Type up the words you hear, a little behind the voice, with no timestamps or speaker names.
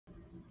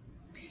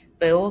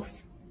Beowulf,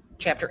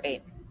 Chapter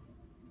 8.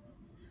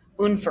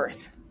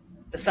 Unferth,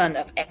 the son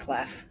of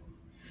Ecglaf,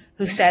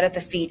 who sat at the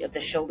feet of the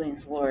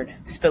Scyldings' lord,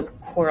 spoke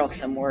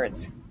quarrelsome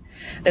words.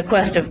 The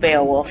quest of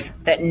Beowulf,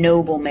 that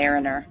noble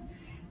mariner,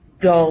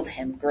 galled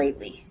him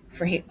greatly,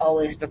 for he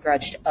always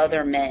begrudged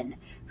other men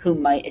who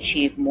might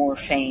achieve more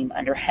fame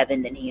under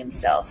heaven than he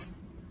himself.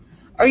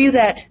 Are you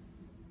that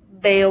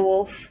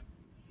Beowulf,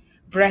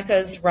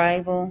 Breca's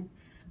rival,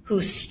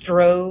 who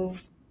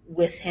strove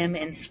with him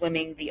in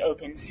swimming the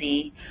open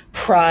sea,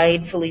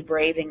 pridefully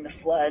braving the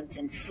floods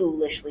and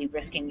foolishly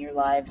risking your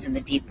lives in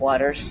the deep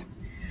waters?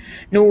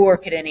 Nor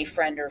could any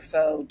friend or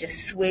foe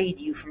dissuade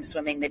you from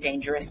swimming the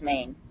dangerous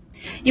main.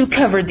 You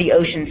covered the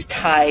ocean's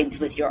tides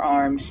with your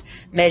arms,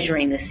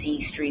 measuring the sea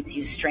streets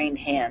you strained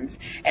hands,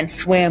 and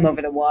swam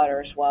over the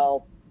waters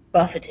while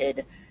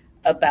buffeted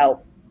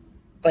about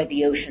by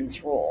the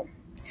ocean's roll.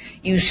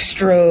 You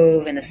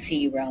strove in the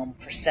sea realm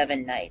for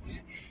 7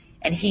 nights,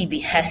 and he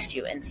bested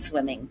you in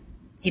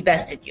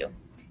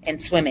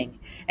swimming,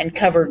 and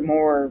covered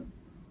more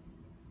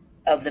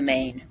of the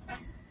main.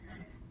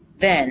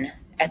 Then,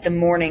 at the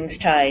morning's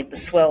tide, the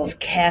swells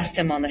cast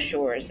him on the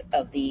shores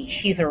of the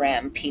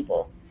Heatheram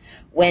people,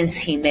 whence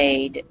he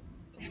made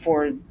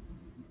for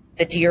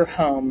the dear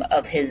home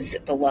of his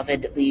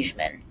beloved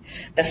liegemen,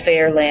 the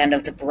fair land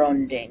of the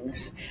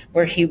Brondings,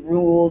 where he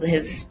ruled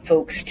his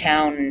folks'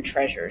 town and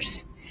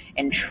treasures,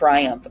 in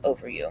triumph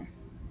over you.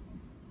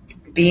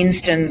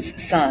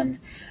 Beanston's son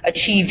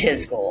achieved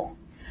his goal.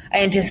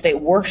 I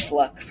anticipate worse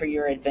luck for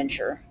your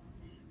adventure,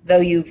 though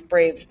you've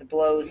braved the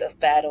blows of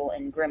battle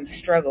and grim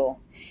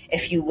struggle,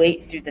 if you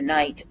wait through the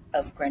night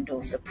of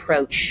Grendel's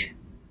approach.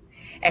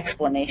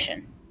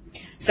 Explanation.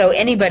 So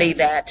anybody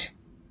that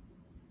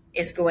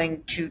is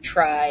going to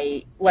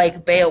try,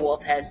 like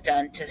Beowulf has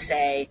done, to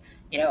say,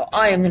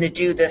 I am going to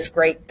do this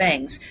great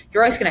things,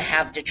 you're always going to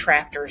have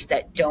detractors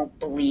that don't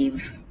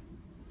believe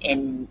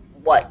in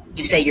what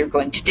you say you're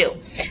going to do.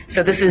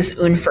 So this is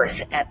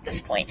Unferth at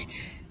this point.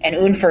 And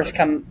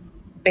Unferth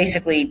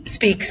basically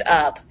speaks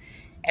up,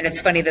 and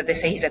it's funny that they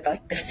say he's at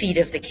the feet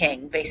of the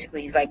king.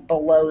 Basically, he's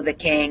below the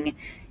king.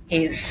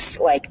 He's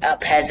a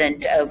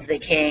peasant of the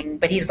king,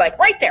 but he's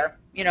right there,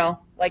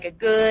 like a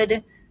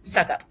good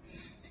suck up.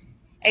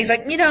 And he's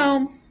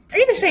are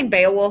you the same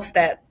Beowulf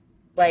that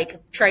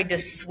tried to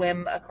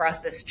swim across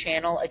this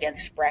channel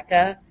against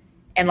Breca,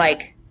 and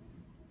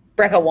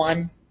Breca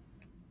won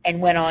and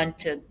went on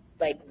to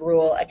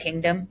rule a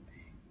kingdom?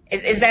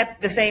 Is that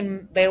the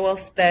same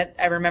Beowulf that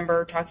I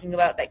remember talking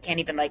about that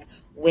can't even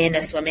win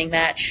a swimming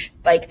match?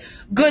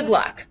 Good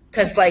luck,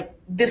 because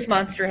this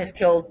monster has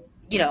killed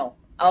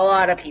a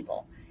lot of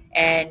people,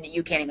 and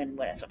you can't even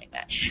win a swimming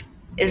match.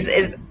 Is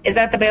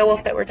that the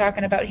Beowulf that we're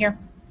talking about here?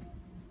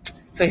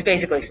 So he's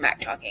basically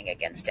smack talking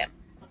against him.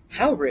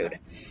 How rude.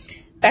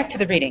 Back to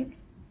the reading.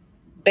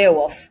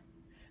 Beowulf,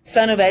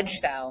 son of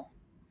Ecglaf,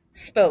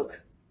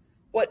 spoke.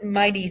 What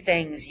mighty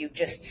things you've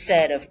just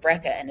said of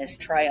Breca and his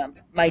triumph,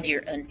 my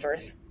dear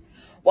Unferth,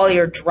 while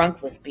you're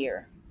drunk with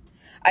beer.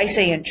 I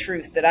say in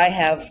truth that I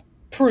have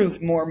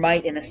proved more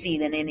might in the sea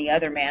than any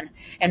other man,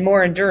 and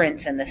more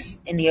endurance in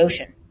the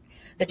ocean.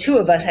 The two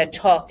of us had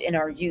talked in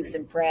our youth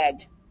and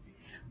bragged.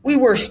 We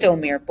were still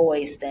mere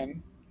boys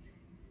then,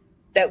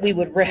 that we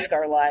would risk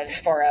our lives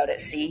far out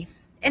at sea,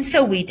 and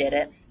so we did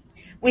it.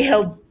 We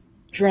held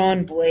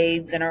drawn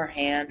blades in our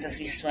hands as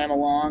we swam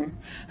along,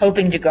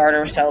 hoping to guard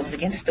ourselves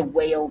against the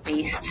whale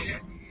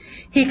beasts.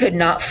 He could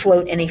not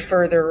float any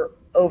further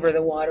over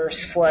the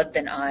water's flood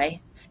than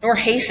I, nor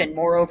hasten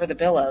more over the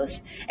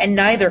billows, and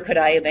neither could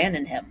I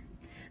abandon him.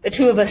 The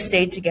two of us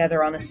stayed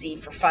together on the sea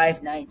for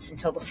 5 nights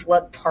until the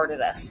flood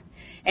parted us,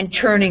 and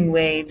churning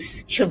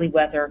waves, chilly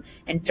weather,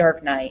 and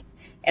dark night,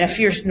 and a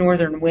fierce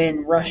northern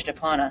wind rushed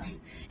upon us,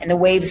 and the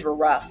waves were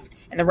rough,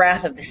 and the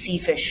wrath of the sea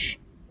fish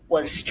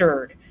was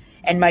stirred,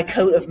 and my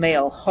coat of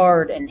mail,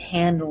 hard and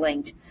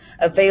hand-linked,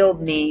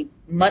 availed me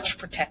much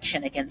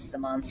protection against the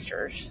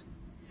monsters.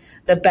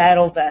 The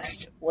battle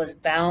vest was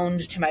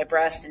bound to my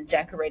breast and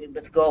decorated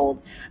with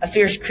gold. A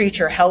fierce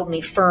creature held me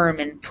firm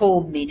and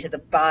pulled me to the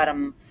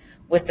bottom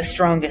with the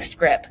strongest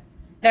grip.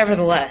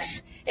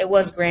 Nevertheless, it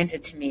was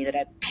granted to me that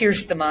I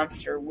pierced the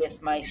monster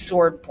with my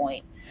sword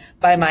point.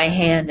 By my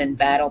hand and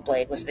battle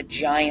blade was the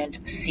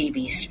giant sea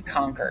beast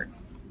conquered.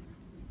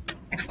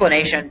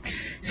 Explanation.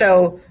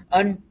 So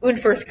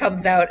Unferth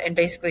comes out and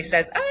basically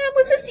says,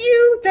 was this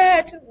you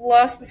that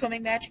lost the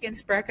swimming match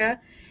against Breca?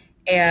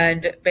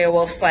 And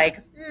Beowulf's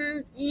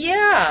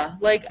yeah,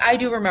 I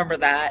do remember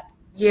that.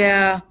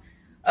 Yeah.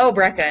 Oh,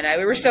 Breca and I,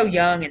 we were so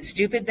young and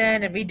stupid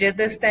then, and we did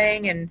this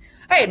thing, and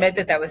I admit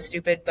that was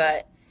stupid,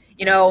 but,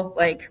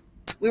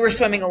 we were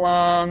swimming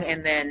along,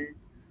 and then,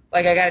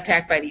 I got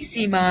attacked by these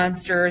sea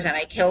monsters, and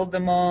I killed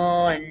them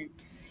all, and,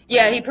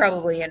 yeah, he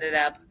probably ended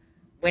up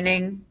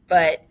winning,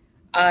 but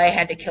I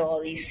had to kill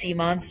all these sea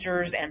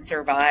monsters and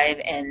survive,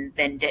 and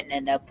then didn't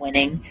end up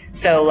winning.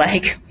 So,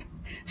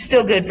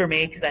 still good for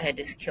me because I had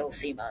to kill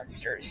sea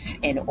monsters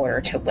in order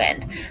to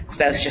win. So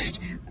that was just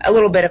a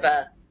little bit of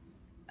a,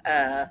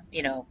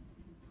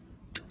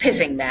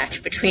 pissing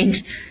match between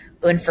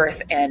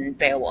Unferth and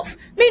Beowulf.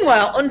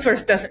 Meanwhile,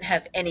 Unferth doesn't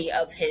have any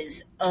of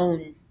his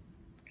own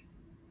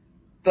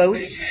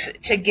boasts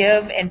to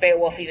give, and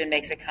Beowulf even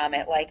makes a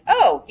comment like,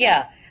 "Oh,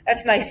 yeah,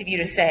 that's nice of you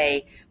to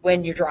say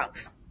when you're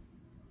drunk.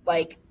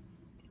 Like,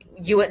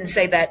 you wouldn't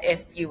say that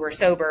if you were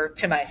sober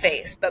to my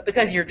face, but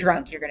because you're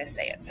drunk, you're going to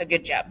say it. So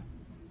good job."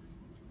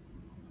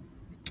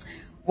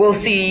 We'll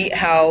see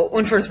how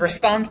Unferth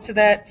responds to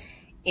that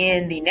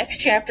in the next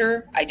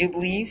chapter, I do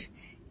believe,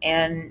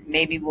 and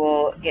maybe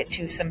we'll get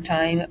to some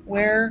time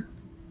where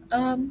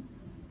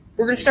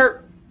we're going to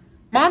start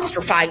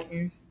monster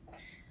fighting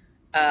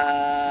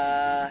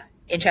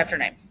in chapter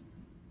 9.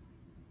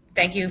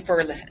 Thank you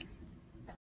for listening.